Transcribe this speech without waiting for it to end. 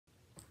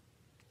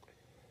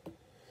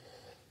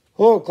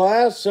Hello,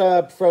 class.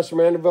 Professor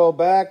Mandeville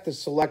back. This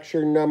is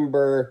lecture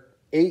number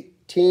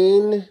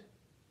 18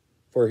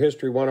 for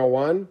History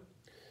 101.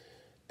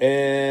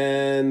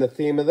 And the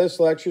theme of this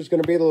lecture is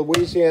going to be the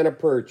Louisiana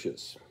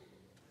Purchase.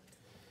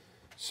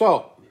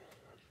 So,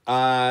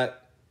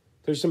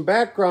 there's some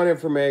background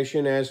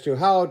information as to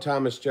how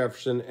Thomas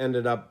Jefferson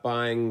ended up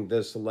buying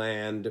this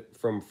land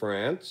from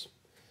France.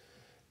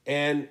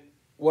 And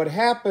what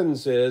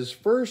happens is,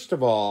 first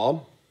of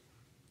all,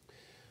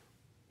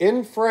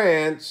 in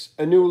France,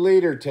 a new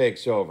leader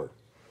takes over,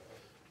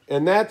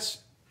 and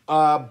that's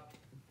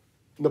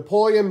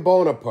Napoleon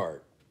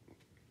Bonaparte.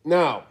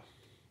 Now,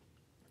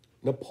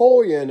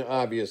 Napoleon,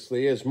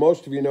 obviously, as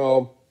most of you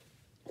know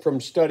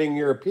from studying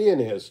European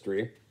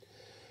history,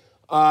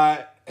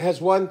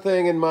 has one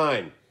thing in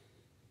mind: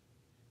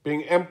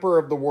 being emperor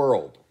of the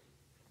world.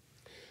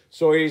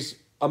 So he's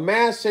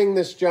amassing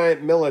this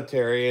giant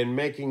military and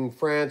making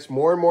France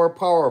more and more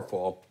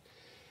powerful.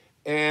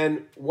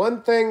 And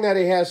one thing that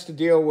he has to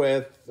deal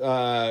with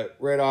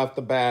right off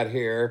the bat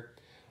here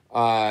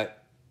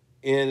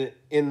in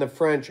the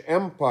French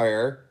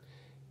Empire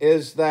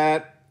is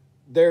that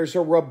there's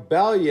a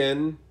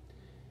rebellion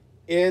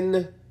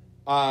in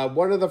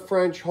one of the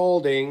French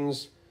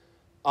holdings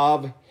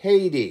of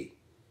Haiti.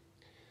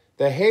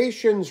 The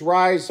Haitians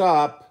rise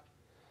up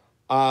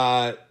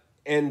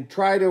and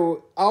try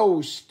to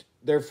oust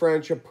their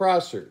French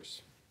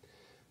oppressors.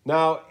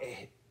 Now,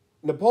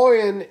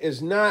 Napoleon is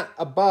not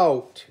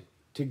about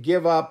to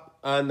give up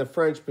on the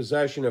French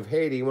possession of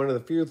Haiti, one of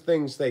the few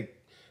things they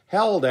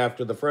held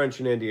after the French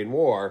and Indian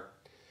War.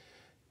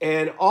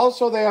 And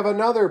also they have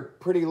another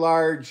pretty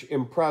large,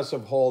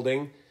 impressive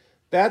holding.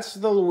 That's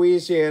the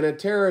Louisiana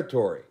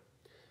Territory.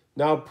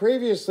 Now,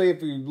 previously,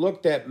 if you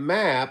looked at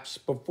maps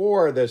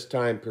before this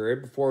time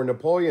period, before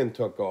Napoleon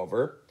took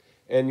over,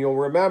 and you'll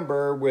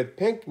remember with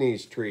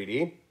Pinckney's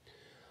Treaty,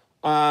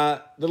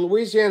 the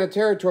Louisiana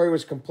Territory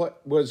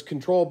was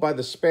controlled by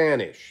the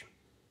Spanish.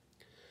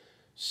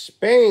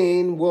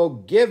 Spain will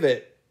give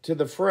it to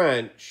the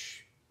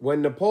French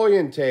when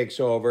Napoleon takes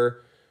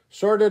over,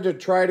 sort of to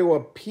try to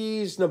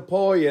appease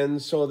Napoleon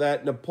so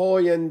that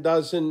Napoleon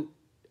doesn't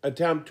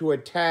attempt to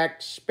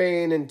attack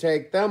Spain and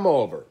take them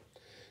over.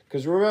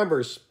 Because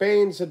remember,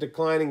 Spain's a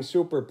declining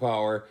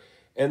superpower,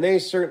 and they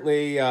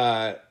certainly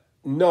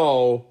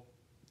know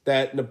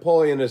that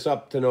Napoleon is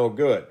up to no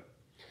good.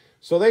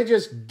 So they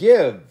just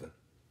give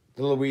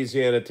the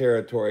Louisiana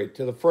Territory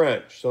to the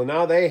French. So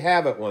now they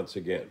have it once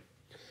again.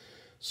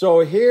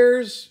 So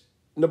here's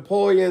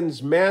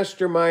Napoleon's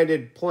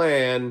masterminded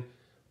plan,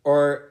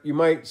 or you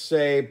might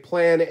say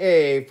plan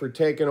A, for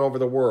taking over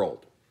the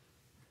world.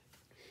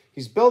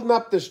 He's building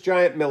up this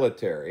giant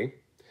military,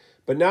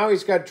 but now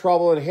he's got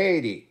trouble in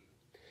Haiti.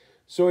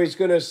 So he's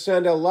going to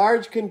send a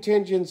large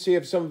contingency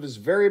of some of his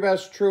very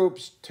best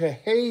troops to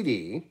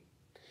Haiti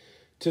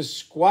to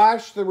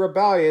squash the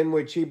rebellion,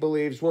 which he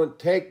believes won't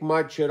take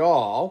much at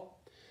all.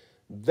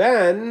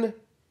 Then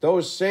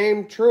those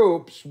same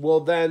troops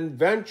will then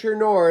venture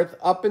north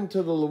up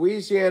into the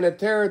Louisiana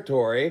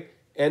Territory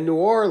and New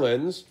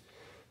Orleans,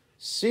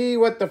 see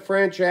what the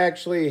French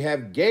actually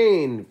have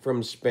gained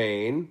from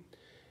Spain,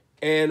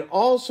 and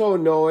also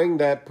knowing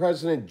that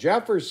President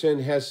Jefferson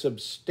has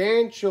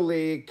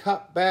substantially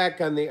cut back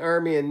on the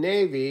Army and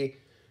Navy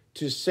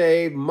to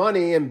save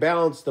money and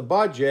balance the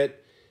budget.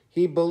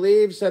 He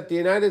believes that the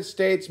United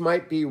States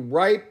might be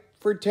ripe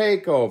for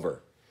takeover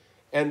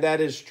and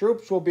that his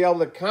troops will be able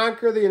to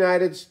conquer the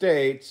United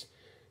States,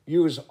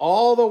 use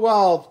all the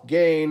wealth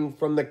gained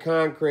from the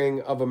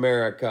conquering of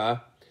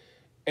America,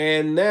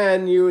 and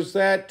then use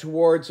that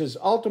towards his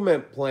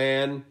ultimate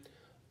plan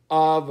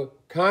of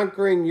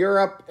conquering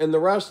Europe and the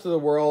rest of the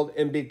world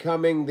and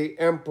becoming the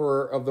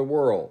emperor of the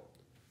world.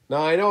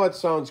 Now, I know it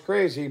sounds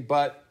crazy,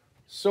 but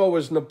so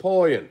was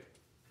Napoleon.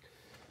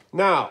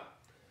 Now,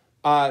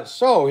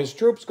 so his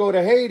troops go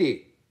to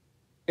Haiti.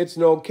 It's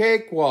no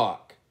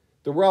cakewalk.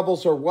 The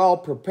rebels are well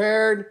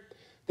prepared.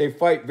 They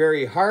fight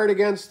very hard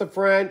against the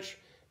French.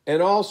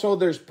 And also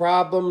there's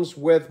problems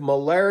with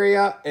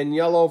malaria and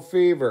yellow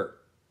fever.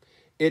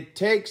 It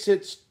takes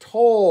its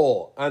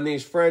toll on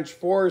these French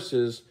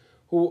forces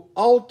who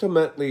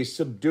ultimately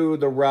subdue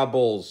the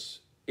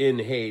rebels in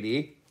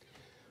Haiti.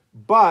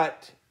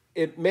 But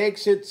it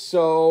makes it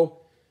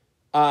so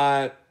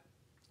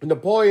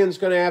Napoleon's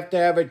going to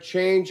have a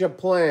change of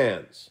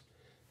plans.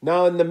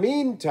 Now, in the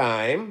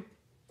meantime,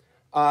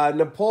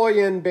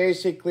 Napoleon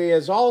basically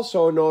has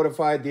also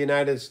notified the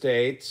United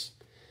States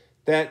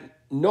that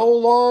no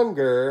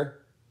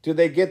longer do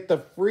they get the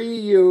free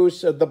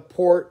use of the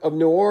port of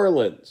New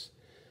Orleans,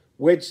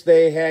 which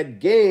they had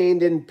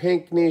gained in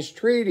Pinckney's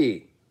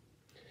Treaty.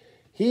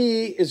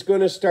 He is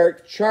going to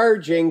start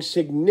charging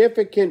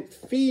significant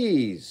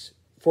fees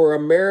for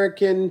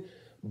American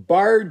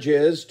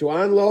barges to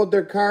unload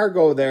their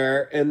cargo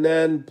there and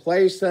then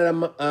place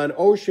them on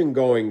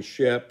ocean-going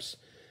ships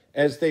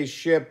as they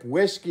ship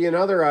whiskey and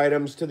other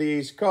items to the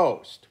East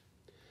Coast.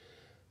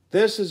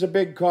 This is a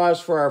big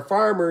cost for our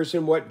farmers,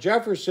 and what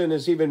Jefferson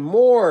is even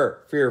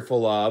more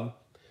fearful of,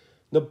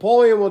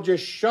 Napoleon will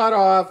just shut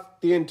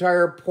off the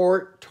entire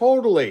port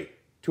totally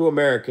to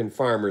American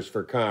farmers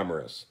for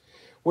commerce,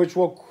 which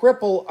will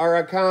cripple our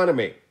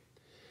economy.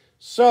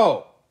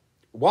 So,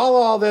 while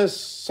all this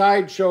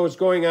sideshow is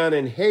going on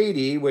in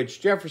Haiti,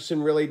 which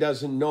Jefferson really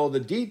doesn't know the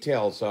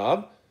details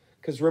of,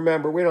 because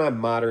remember, we don't have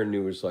modern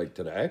news like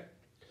today,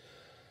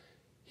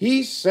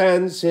 he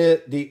sends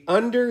the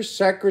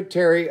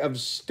Undersecretary of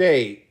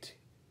State,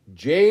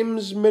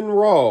 James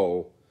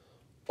Monroe,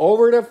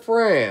 over to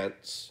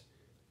France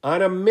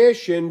on a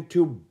mission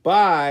to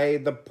buy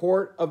the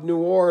port of New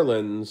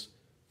Orleans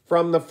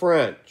from the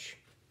French.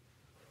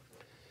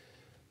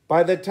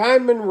 By the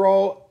time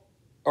Monroe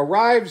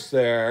arrives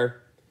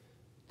there,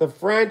 the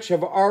French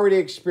have already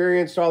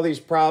experienced all these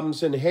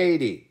problems in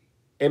Haiti,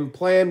 and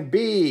Plan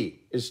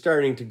B is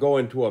starting to go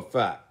into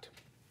effect.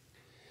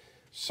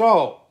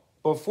 So,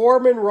 before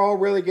Monroe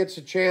really gets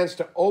a chance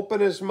to open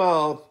his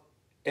mouth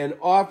and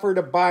offer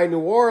to buy New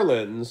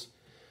Orleans,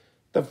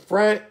 the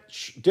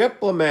French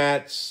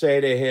diplomats say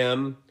to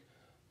him,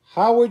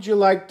 "How would you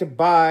like to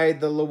buy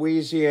the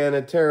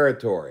Louisiana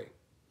Territory?"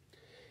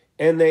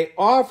 And they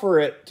offer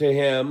it to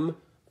him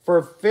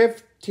for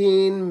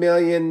 $15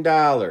 million,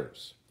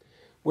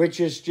 which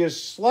is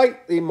just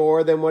slightly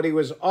more than what he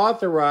was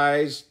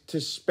authorized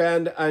to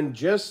spend on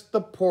just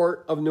the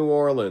port of New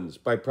Orleans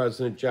by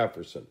President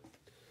Jefferson.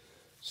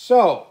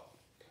 So,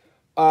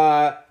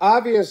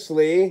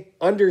 obviously,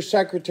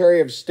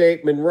 Undersecretary of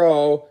State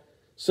Monroe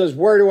says,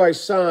 "Where do I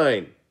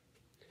sign?"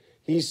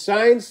 He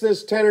signs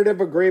this tentative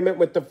agreement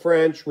with the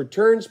French,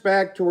 returns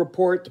back to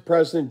report to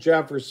President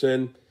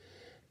Jefferson,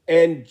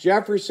 and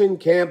Jefferson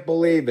can't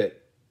believe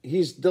it.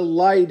 He's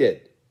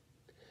delighted.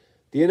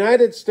 The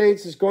United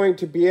States is going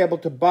to be able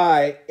to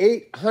buy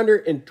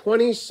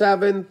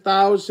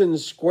 827,000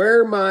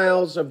 square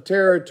miles of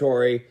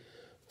territory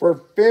for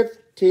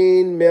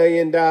 $15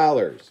 million.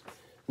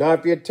 Now,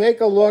 if you take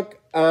a look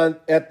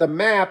at the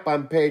map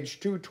on page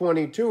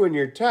 222 in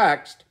your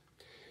text,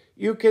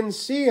 you can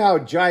see how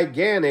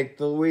gigantic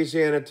the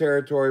Louisiana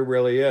Territory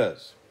really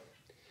is.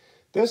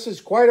 This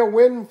is quite a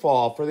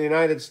windfall for the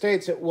United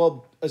States. It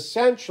will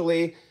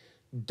essentially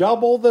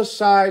double the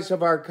size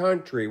of our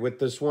country with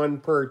this one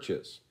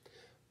purchase.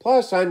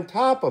 Plus, on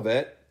top of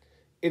it,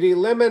 it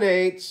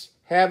eliminates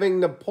having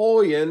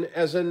Napoleon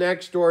as a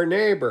next-door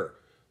neighbor,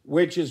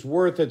 which is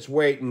worth its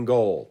weight in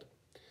gold.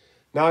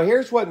 Now,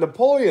 here's what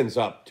Napoleon's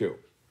up to.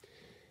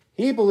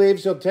 He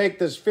believes he'll take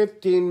this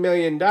 $15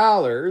 million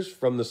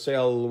from the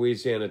sale of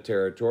Louisiana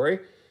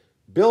Territory,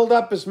 build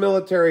up his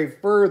military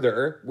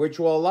further, which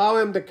will allow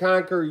him to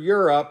conquer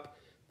Europe,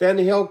 then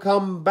he'll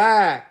come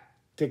back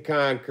to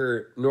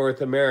conquer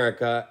North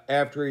America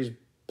after he's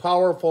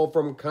powerful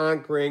from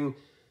conquering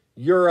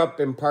Europe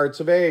and parts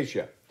of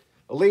Asia.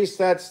 At least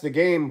that's the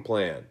game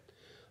plan.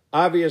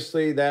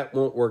 Obviously, that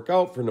won't work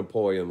out for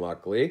Napoleon,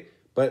 luckily,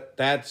 but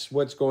that's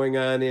what's going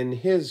on in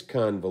his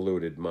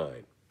convoluted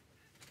mind.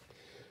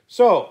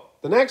 So,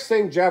 the next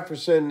thing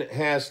Jefferson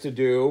has to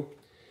do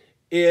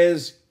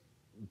is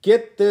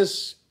get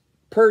this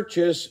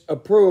purchase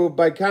approved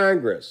by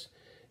Congress.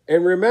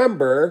 And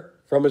remember,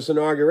 from his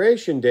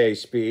Inauguration Day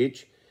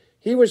speech,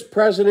 he was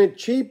President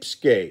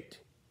Cheapskate.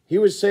 He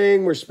was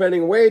saying we're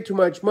spending way too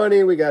much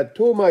money, we got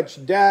too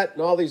much debt,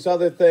 and all these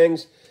other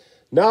things.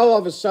 Now, all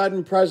of a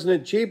sudden,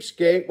 President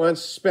Cheapskate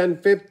wants to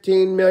spend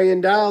 $15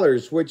 million,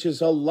 which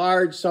is a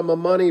large sum of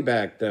money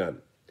back then.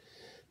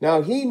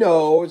 Now, he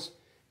knows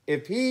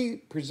if he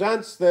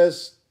presents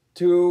this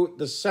to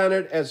the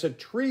Senate as a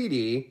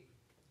treaty,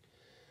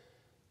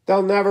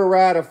 they'll never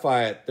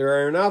ratify it. There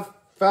are enough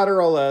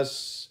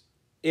Federalists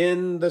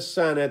in the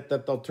Senate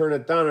that they'll turn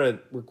it down, and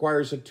it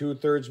requires a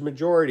 2/3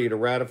 majority to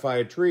ratify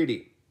a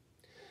treaty.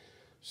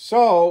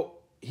 So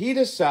he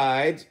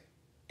decides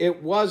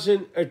it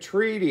wasn't a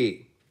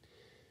treaty.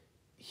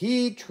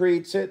 He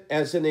treats it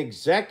as an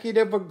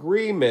executive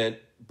agreement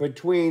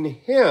between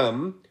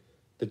him,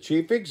 the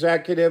chief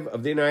executive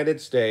of the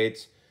United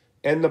States,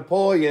 and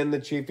Napoleon, the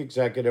chief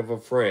executive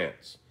of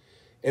France.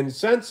 And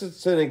since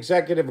it's an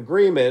executive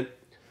agreement,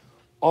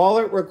 all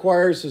it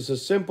requires is a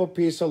simple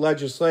piece of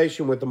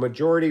legislation with a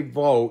majority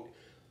vote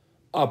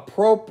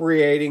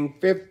appropriating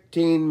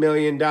 $15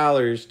 million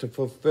to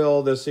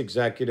fulfill this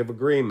executive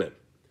agreement.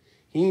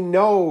 He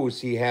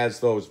knows he has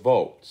those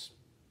votes.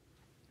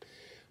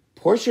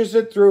 Pushes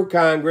it through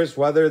Congress,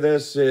 whether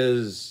this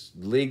is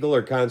legal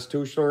or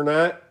constitutional or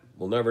not,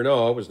 we'll never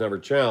know. It was never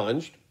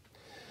challenged.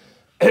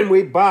 And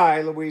we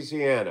buy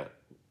Louisiana,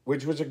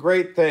 which was a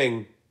great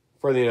thing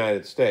for the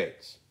United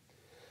States.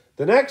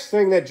 The next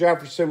thing that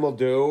Jefferson will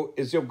do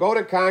is he'll go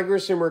to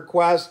Congress and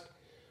request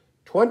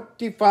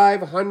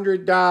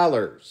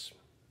 $2,500.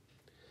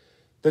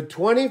 The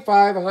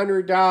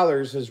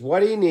 $2,500 is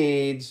what he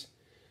needs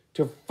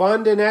to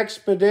fund an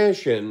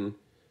expedition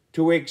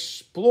to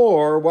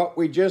explore what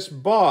we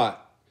just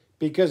bought.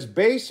 Because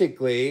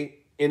basically,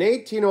 in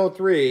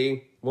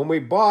 1803, when we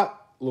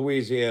bought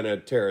Louisiana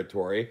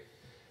Territory,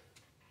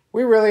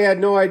 we really had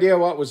no idea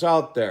what was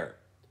out there.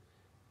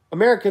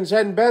 Americans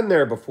hadn't been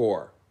there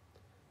before.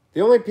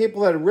 The only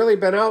people that had really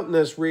been out in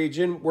this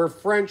region were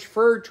French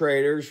fur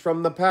traders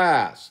from the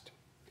past.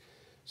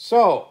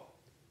 So,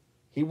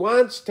 he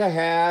wants to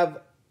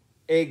have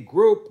a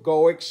group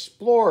go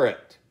explore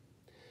it.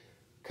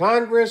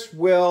 Congress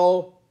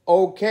will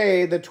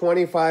okay the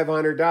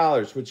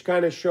 $2,500, which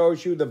kind of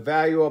shows you the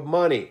value of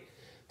money.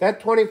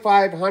 That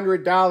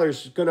 $2,500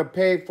 is going to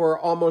pay for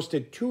almost a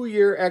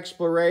 2-year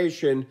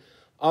exploration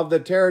of the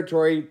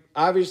territory,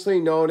 obviously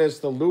known as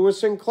the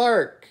Lewis and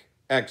Clark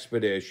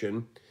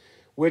expedition,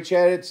 which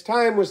at its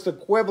time was the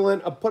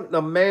equivalent of putting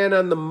a man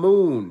on the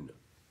moon.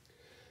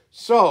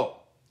 So,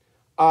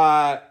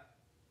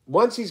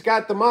 once he's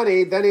got the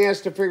money, then he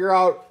has to figure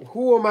out,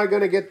 who am I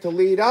going to get to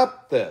lead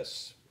up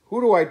this?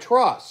 Who do I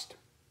trust?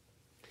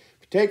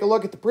 If you take a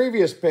look at the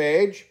previous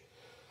page,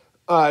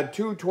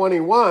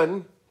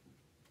 221,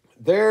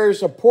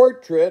 there's a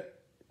portrait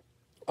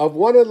of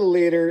one of the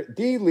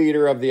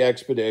leader of the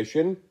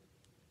expedition,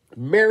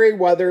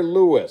 Meriwether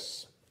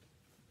Lewis.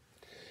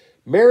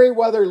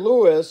 Meriwether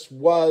Lewis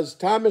was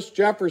Thomas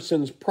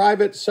Jefferson's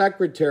private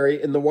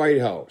secretary in the White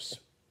House.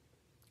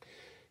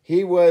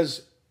 He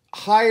was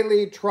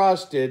highly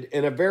trusted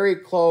and a very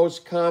close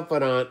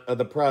confidant of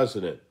the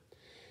president.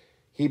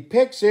 He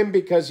picks him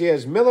because he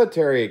has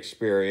military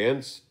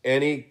experience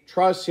and he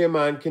trusts him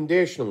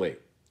unconditionally.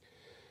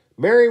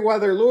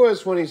 Meriwether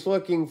Lewis, when he's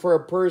looking for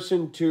a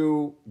person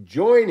to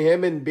join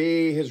him and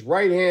be his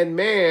right-hand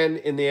man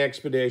in the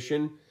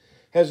expedition,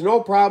 has no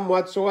problem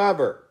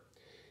whatsoever.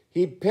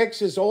 He picks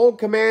his old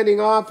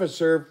commanding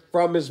officer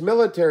from his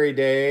military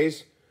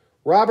days,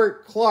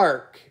 Robert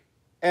Clark,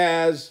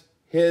 as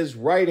his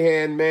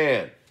right-hand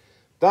man.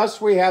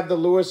 Thus, we have the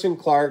Lewis and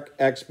Clark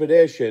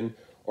expedition,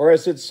 or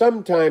as it's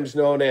sometimes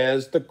known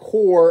as, the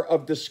Corps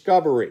of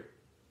Discovery.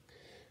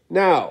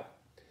 Now,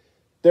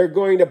 they're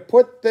going to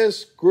put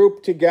this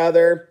group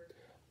together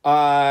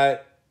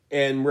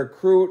and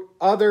recruit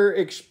other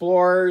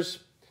explorers.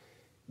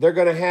 They're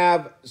going to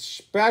have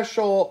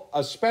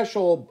a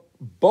special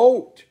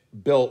boat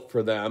built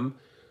for them,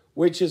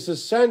 which is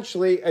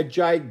essentially a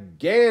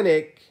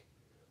gigantic,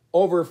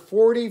 over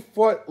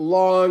 40-foot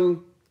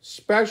long,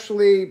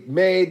 specially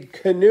made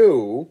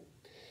canoe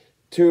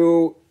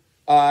to,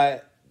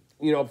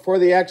 for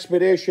the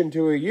expedition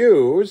to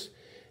use.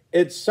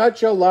 It's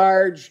such a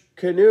large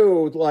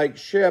canoe-like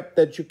ship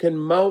that you can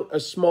mount a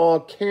small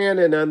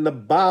cannon on the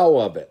bow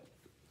of it.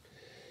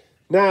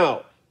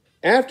 Now,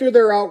 after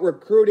they're out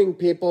recruiting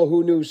people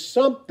who knew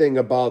something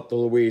about the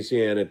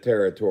Louisiana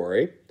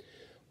Territory,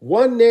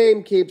 one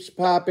name keeps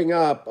popping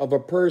up of a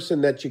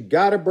person that you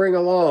got to bring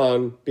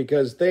along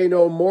because they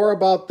know more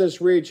about this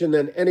region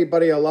than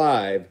anybody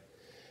alive,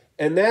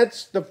 and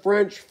that's the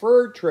French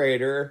fur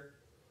trader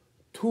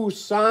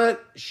Toussaint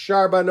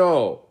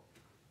Charbonneau.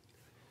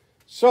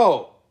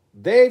 So,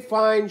 they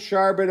find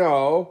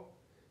Charbonneau,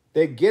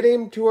 they get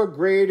him to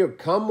agree to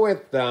come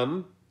with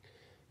them,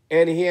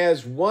 and he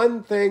has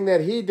one thing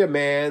that he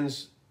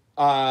demands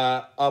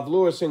of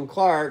Lewis and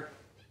Clark,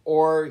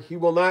 or he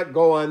will not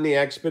go on the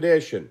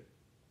expedition.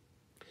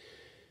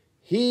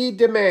 He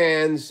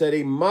demands that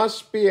he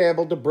must be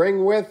able to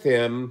bring with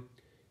him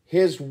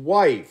his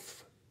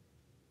wife,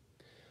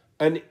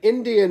 an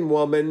Indian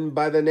woman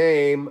by the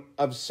name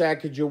of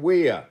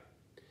Sacagawea.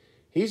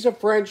 He's a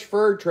French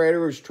fur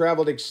trader who's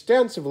traveled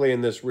extensively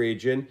in this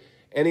region,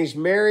 and he's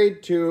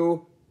married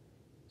to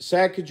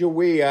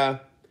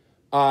Sacagawea,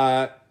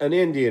 an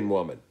Indian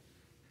woman.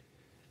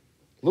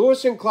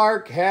 Lewis and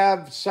Clark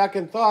have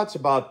second thoughts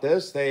about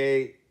this.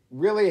 They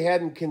really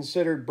hadn't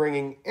considered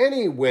bringing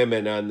any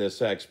women on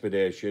this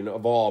expedition,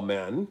 of all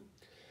men,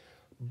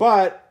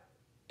 but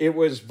it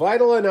was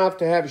vital enough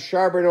to have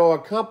Charbonneau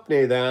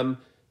accompany them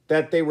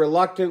that they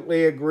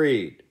reluctantly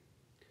agreed.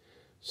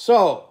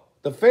 So,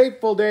 the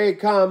fateful day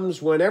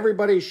comes when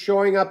everybody's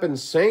showing up in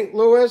St.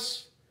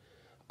 Louis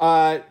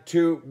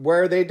to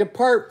where they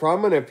depart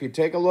from. And if you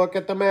take a look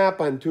at the map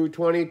on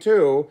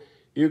 222,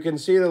 you can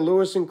see the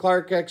Lewis and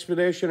Clark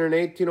expedition in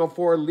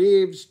 1804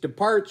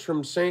 departs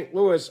from St.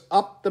 Louis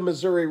up the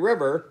Missouri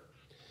River.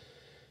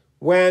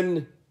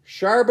 When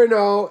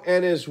Charbonneau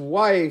and his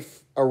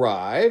wife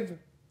arrive,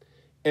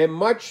 and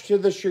much to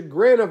the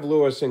chagrin of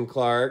Lewis and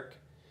Clark,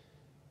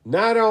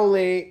 not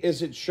only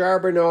is it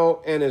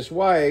Charbonneau and his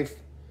wife,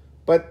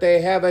 but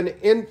they have an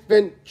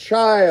infant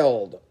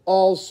child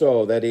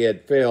also that he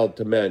had failed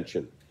to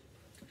mention.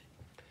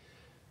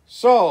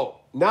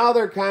 So, now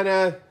they're kind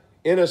of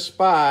in a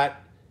spot.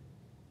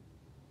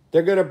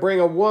 They're going to bring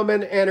a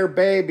woman and her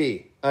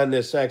baby on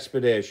this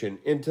expedition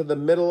into the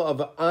middle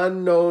of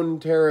unknown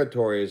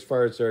territory as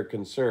far as they're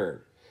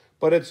concerned.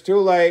 But it's too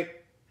late.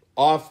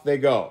 Off they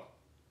go.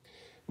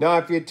 Now,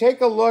 if you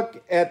take a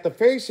look at the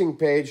facing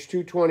page,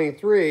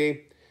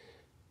 223,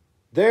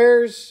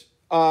 there's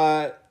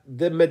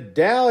the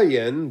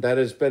medallion that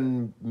has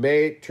been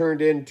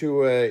turned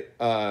into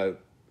a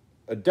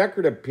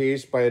decorative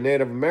piece by a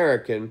Native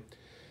American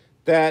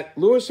that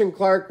Lewis and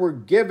Clark were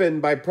given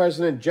by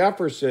President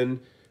Jefferson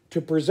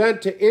to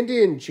present to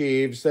Indian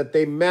chiefs that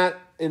they met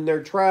in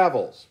their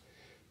travels.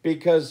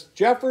 Because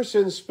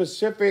Jefferson's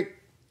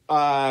specific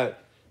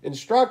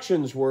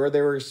instructions were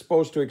they were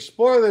supposed to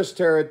explore this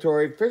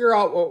territory, figure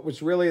out what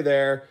was really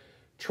there,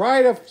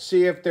 try to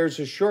see if there's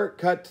a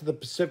shortcut to the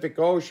Pacific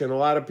Ocean. A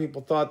lot of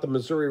people thought the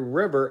Missouri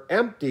River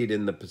emptied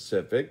in the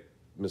Pacific,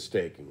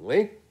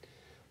 mistakenly.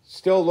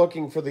 Still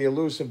looking for the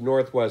elusive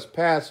Northwest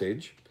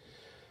Passage.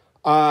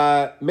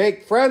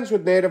 Make friends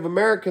with Native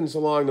Americans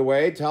along the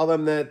way. Tell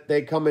them that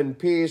they come in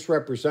peace,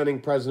 representing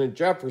President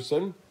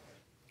Jefferson.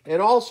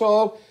 And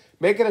also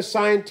make it a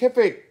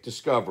scientific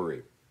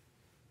discovery.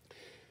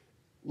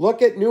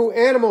 Look at new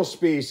animal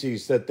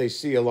species that they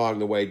see along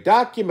the way.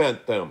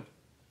 Document them.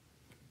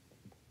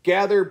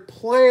 Gather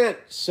plant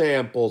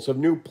samples of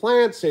new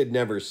plants they'd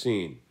never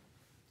seen.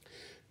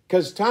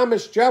 Because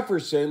Thomas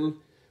Jefferson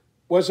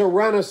was a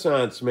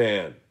Renaissance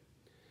man.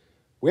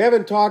 We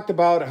haven't talked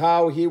about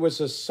how he was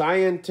a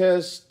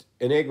scientist,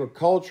 an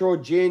agricultural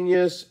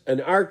genius,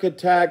 an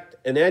architect,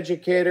 an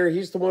educator.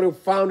 He's the one who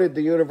founded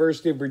the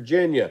University of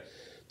Virginia,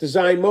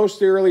 designed most of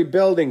the early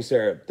buildings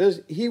there.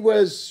 He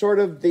was sort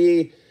of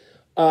the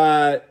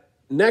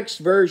next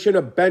version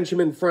of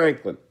Benjamin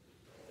Franklin.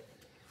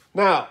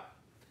 Now,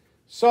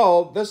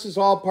 so this is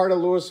all part of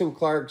Lewis and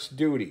Clark's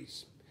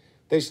duties.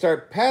 They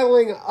start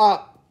paddling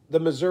up the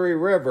Missouri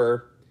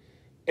River,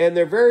 and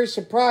they're very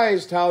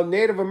surprised how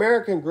Native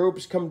American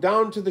groups come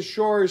down to the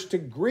shores to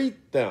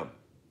greet them.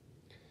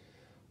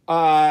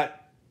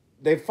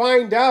 They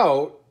find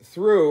out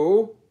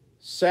through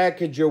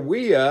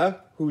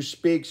Sacagawea, who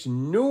speaks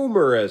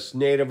numerous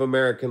Native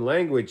American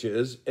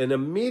languages and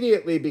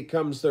immediately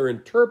becomes their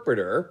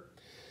interpreter,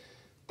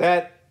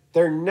 that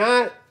they're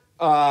not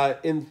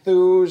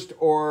enthused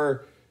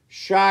or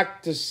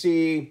shocked to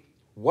see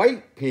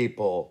white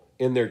people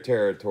in their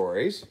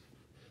territories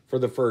for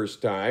the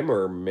first time,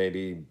 or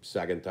maybe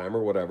second time,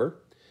 or whatever.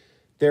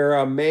 They're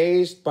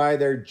amazed by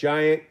their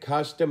giant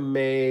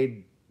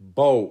custom-made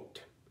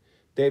boat.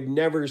 They've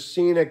never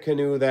seen a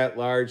canoe that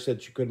large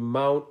that you could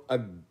mount a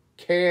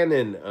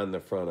cannon on the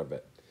front of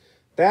it.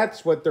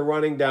 That's what they're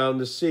running down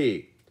to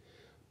see.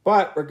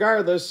 But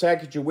regardless,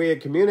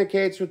 Sacagawea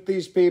communicates with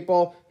these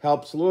people,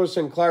 helps Lewis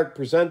and Clark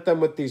present them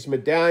with these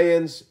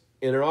medallions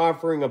in an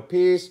offering of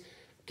peace.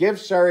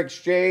 Gifts are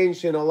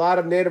exchanged, and a lot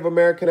of Native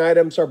American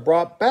items are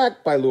brought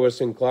back by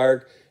Lewis and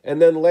Clark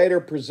and then later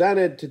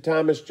presented to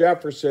Thomas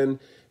Jefferson,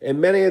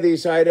 and many of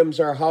these items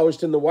are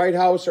housed in the White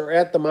House or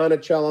at the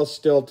Monticello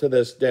still to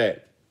this day.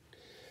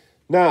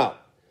 Now,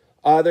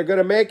 they're going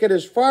to make it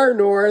as far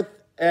north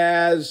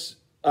as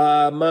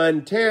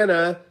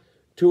Montana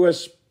to a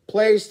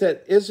place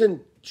that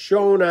isn't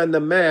shown on the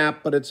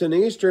map, but it's in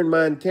eastern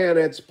Montana.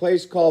 It's a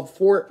place called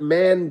Fort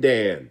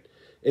Mandan.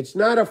 It's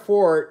not a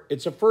fort,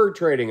 it's a fur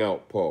trading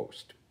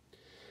outpost.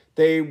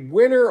 They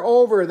winter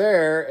over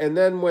there, and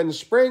then when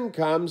spring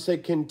comes, they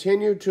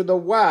continue to the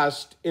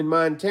west in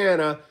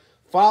Montana,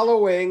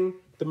 following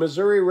the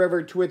Missouri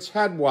River to its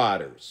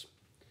headwaters.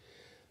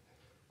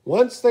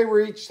 Once they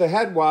reach the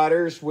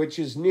headwaters, which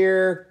is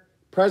near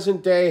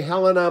present-day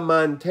Helena,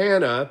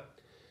 Montana,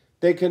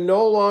 they can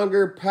no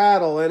longer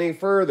paddle any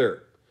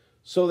further.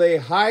 So they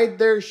hide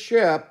their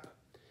ship,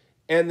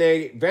 and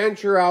they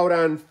venture out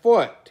on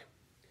foot.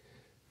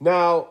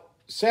 Now,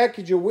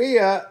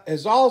 Sacagawea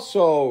has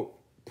also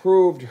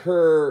proved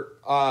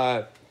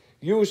her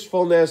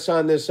usefulness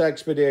on this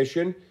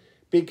expedition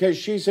because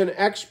she's an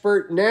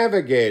expert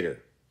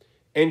navigator,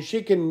 and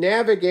she can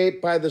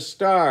navigate by the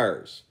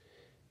stars.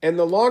 And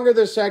the longer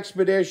this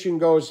expedition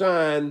goes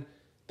on,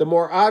 the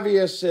more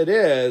obvious it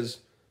is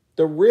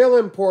the real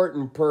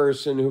important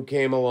person who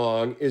came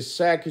along is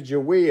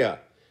Sacagawea,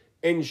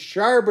 and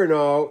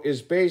Charbonneau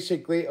is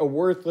basically a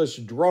worthless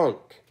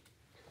drunk.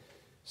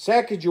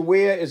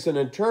 Sacagawea is an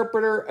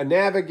interpreter, a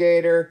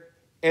navigator,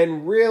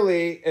 and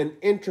really an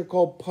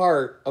integral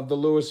part of the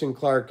Lewis and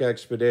Clark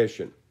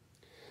expedition.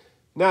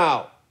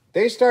 Now,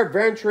 they start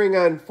venturing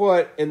on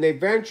foot, and they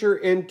venture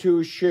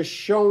into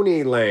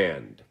Shoshone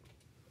land.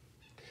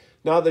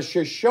 Now, the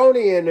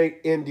Shoshone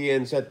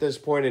Indians at this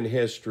point in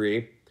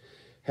history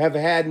have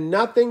had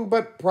nothing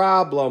but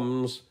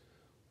problems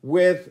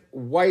with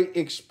white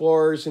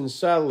explorers and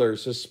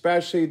settlers,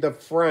 especially the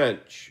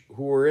French,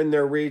 who were in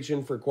their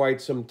region for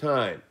quite some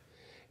time.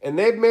 And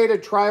they've made a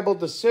tribal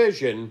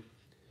decision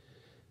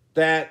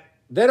that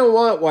they don't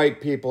want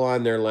white people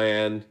on their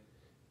land,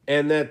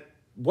 and that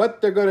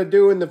what they're going to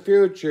do in the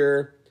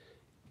future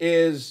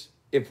is,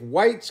 if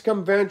whites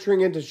come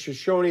venturing into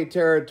Shoshone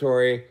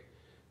territory,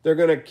 they're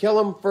going to kill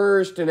them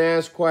first and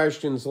ask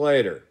questions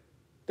later.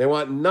 They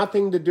want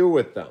nothing to do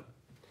with them.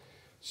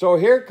 So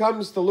here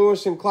comes the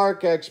Lewis and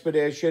Clark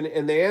expedition,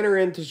 and they enter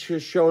into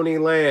Shoshone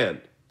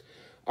land.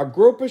 A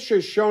group of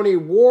Shoshone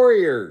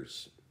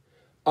warriors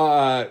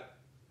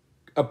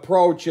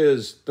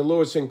approaches the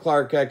Lewis and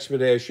Clark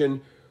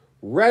expedition,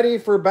 ready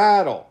for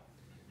battle.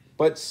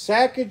 But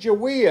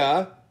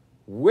Sacagawea,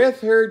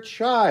 with her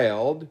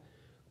child,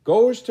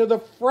 goes to the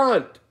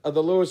front of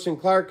the Lewis and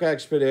Clark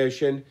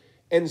expedition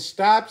and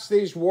stops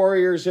these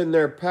warriors in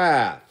their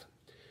path.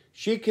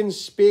 She can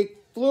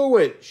speak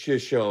fluent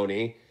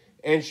Shoshone,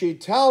 and she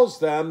tells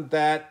them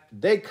that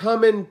they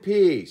come in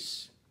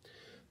peace.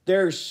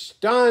 they're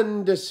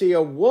stunned to see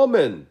a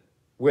woman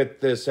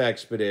with this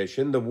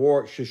expedition,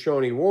 the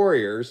Shoshone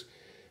warriors,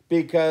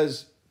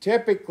 because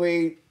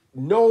typically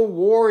no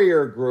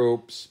warrior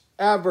groups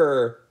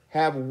ever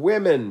have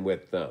women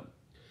with them.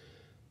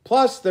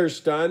 Plus, they're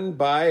stunned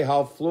by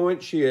how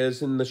fluent she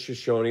is in the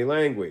Shoshone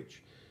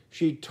language.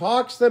 She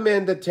talks them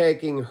into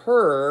taking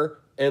her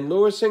and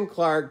Lewis and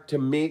Clark to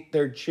meet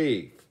their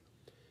chief.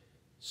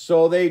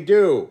 So they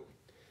do.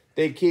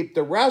 They keep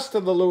the rest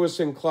of the Lewis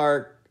and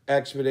Clark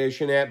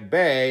expedition at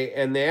bay,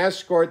 and they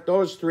escort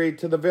those three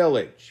to the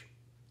village.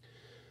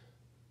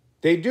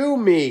 They do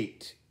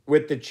meet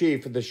with the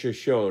chief of the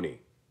Shoshone.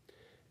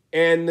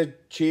 And the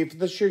chief of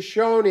the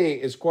Shoshone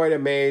is quite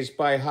amazed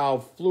by how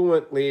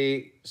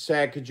fluently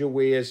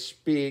Sacagawea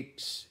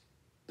speaks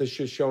the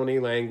Shoshone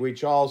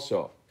language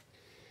also.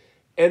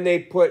 And they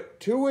put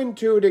two and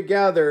two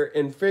together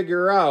and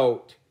figure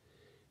out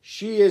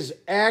she is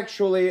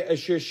actually a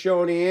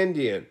Shoshone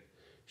Indian.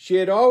 She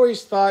had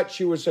always thought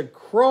she was a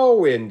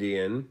Crow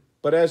Indian,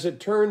 but as it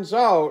turns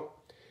out,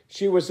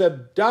 she was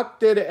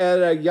abducted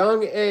at a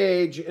young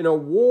age in a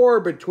war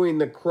between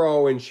the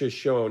Crow and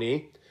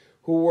Shoshone,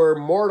 who were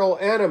mortal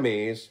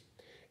enemies,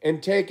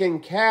 and taken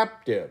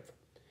captive.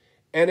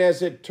 And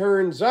as it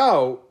turns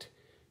out,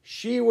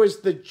 she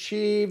was the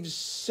chief's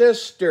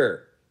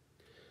sister.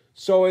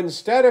 So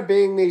instead of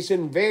being these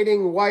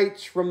invading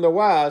whites from the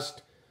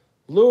West,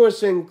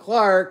 Lewis and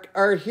Clark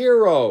are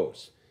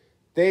heroes.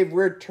 They've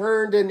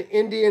returned an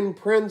Indian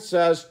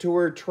princess to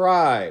her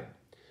tribe.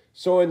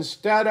 So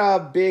instead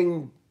of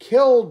being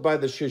killed by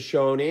the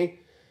Shoshone,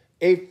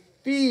 a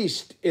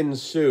feast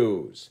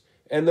ensues.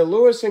 And the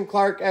Lewis and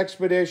Clark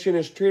expedition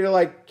is treated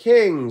like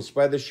kings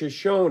by the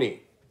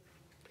Shoshone.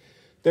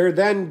 They're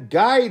then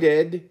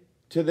guided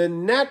to the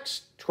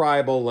next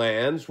tribal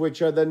lands,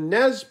 which are the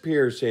Nez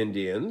Perce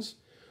Indians,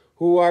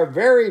 who are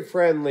very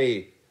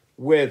friendly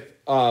with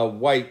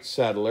white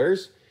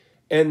settlers,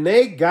 and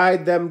they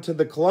guide them to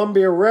the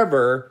Columbia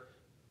River,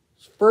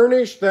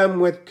 furnish them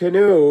with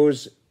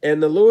canoes,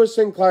 and the Lewis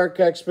and Clark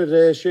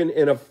expedition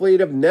in a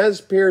fleet of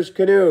Nez Perce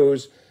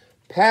canoes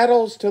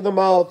paddles to the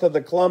mouth of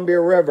the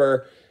Columbia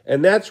River,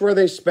 and that's where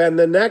they spend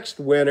the next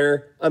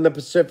winter on the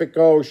Pacific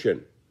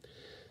Ocean.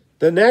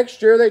 The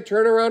next year, they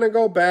turn around and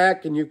go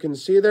back, and you can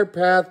see their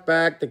path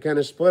back. They kind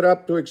of split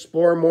up to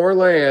explore more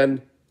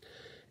land,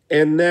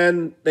 and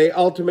then they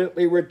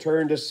ultimately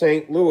return to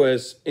St.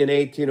 Louis in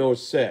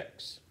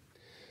 1806.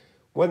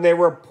 When they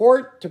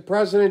report to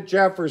President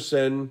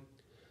Jefferson,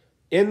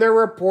 in their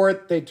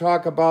report, they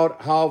talk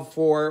about how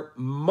for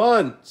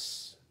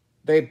months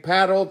they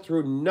paddled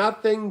through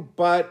nothing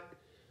but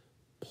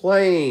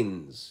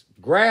plains,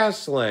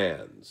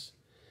 grasslands.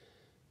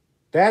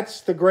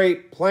 That's the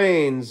Great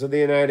Plains of the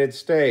United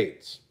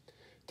States.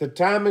 To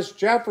Thomas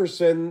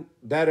Jefferson,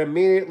 that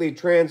immediately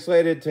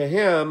translated to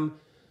him,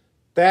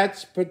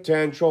 that's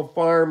potential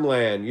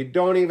farmland. You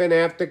don't even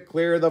have to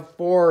clear the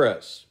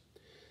forests.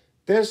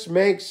 This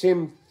makes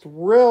him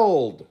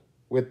thrilled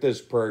with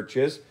this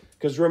purchase,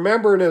 because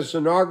remember in his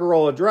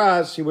inaugural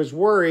address, he was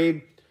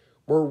worried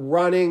we're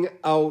running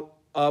out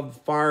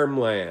of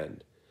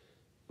farmland.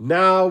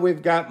 Now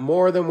we've got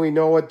more than we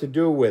know what to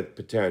do with,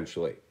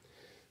 potentially.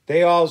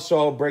 They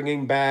also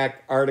bringing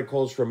back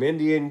articles from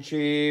Indian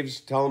chiefs,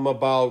 tell them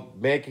about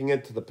making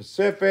it to the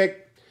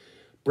Pacific,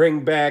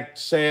 bring back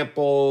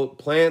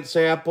plant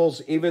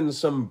samples, even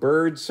some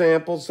bird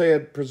samples they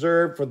had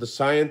preserved for the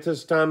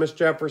scientist Thomas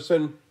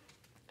Jefferson.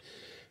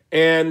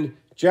 And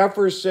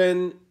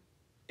Jefferson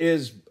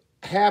is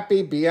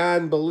happy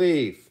beyond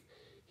belief.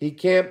 He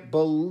can't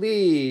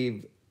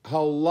believe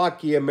how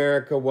lucky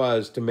America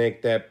was to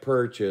make that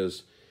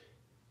purchase.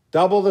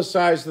 Double the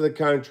size of the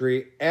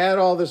country, add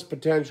all this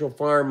potential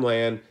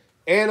farmland,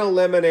 and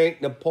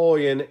eliminate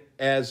Napoleon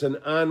as an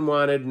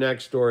unwanted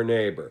next-door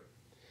neighbor.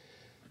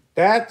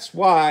 That's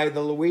why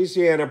the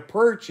Louisiana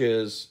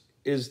Purchase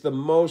is the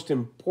most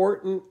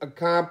important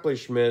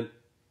accomplishment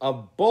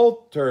of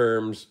both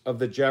terms of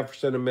the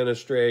Jefferson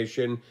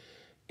administration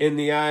in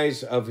the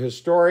eyes of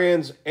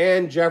historians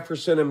and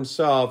Jefferson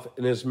himself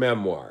in his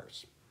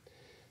memoirs.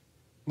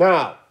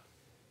 Now,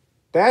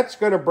 that's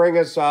going to bring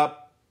us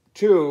up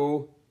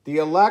to the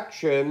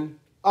election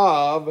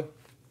of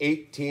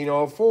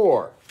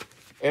 1804.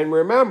 And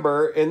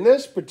remember, in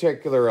this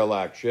particular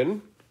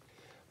election,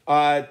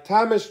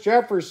 Thomas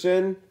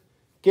Jefferson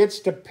gets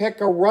to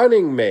pick a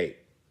running mate.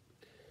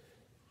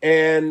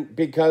 And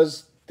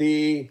because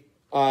the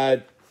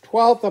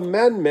 12th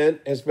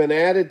Amendment has been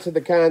added to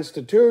the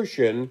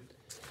Constitution,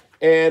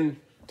 and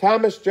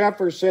Thomas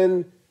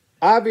Jefferson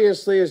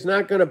obviously is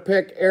not going to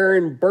pick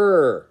Aaron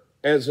Burr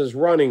as his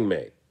running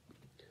mate.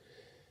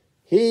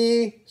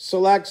 He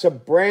selects a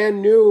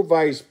brand new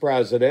vice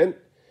president,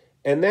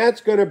 and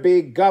that's going to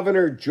be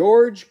Governor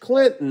George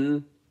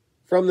Clinton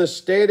from the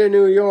state of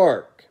New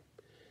York.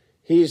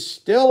 He's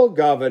still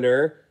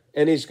governor,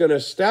 and he's going to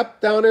step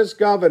down as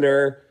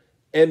governor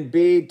and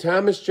be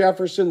Thomas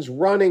Jefferson's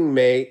running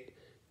mate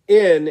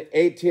in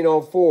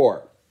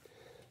 1804.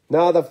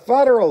 Now, the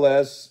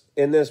Federalists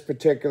in this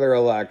particular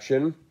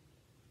election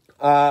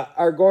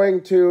are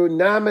going to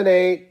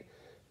nominate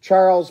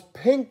Charles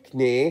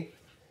Pinckney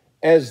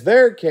as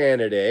their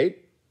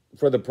candidate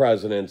for the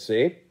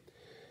presidency.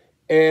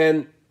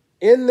 And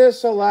in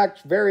this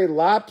very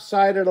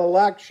lopsided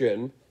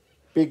election,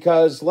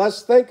 because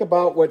let's think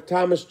about what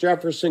Thomas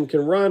Jefferson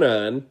can run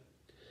on.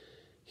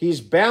 He's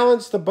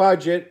balanced the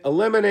budget,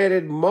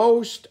 eliminated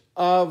most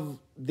of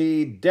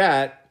the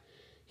debt.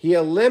 He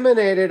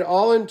eliminated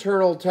all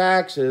internal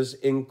taxes,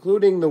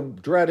 including the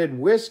dreaded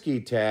whiskey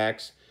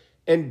tax,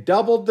 and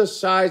doubled the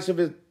size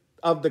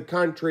of the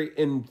country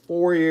in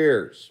 4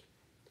 years.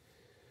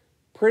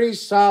 Pretty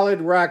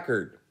solid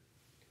record.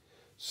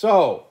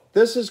 So,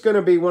 this is going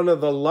to be one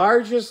of the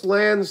largest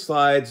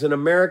landslides in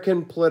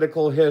American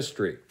political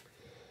history.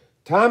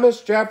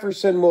 Thomas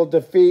Jefferson will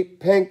defeat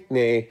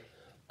Pinckney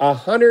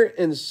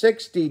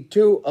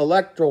 162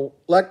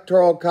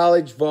 electoral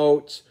college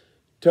votes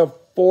to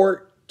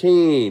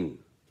 14.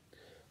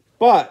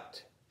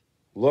 But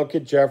look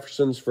at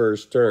Jefferson's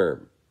first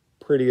term.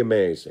 Pretty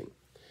amazing.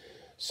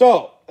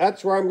 So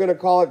that's where I'm going to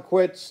call it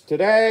quits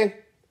today.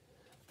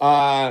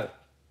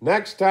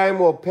 Next time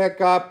we'll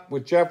pick up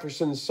with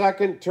Jefferson's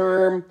second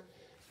term,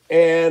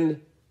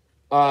 and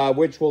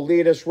which will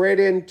lead us right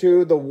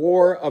into the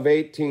War of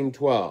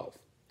 1812.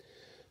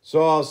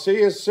 So I'll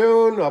see you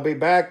soon. I'll be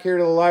back here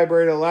to the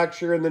library to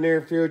lecture in the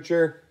near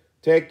future.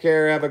 Take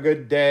care. Have a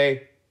good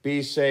day.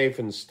 Be safe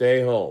and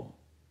stay home.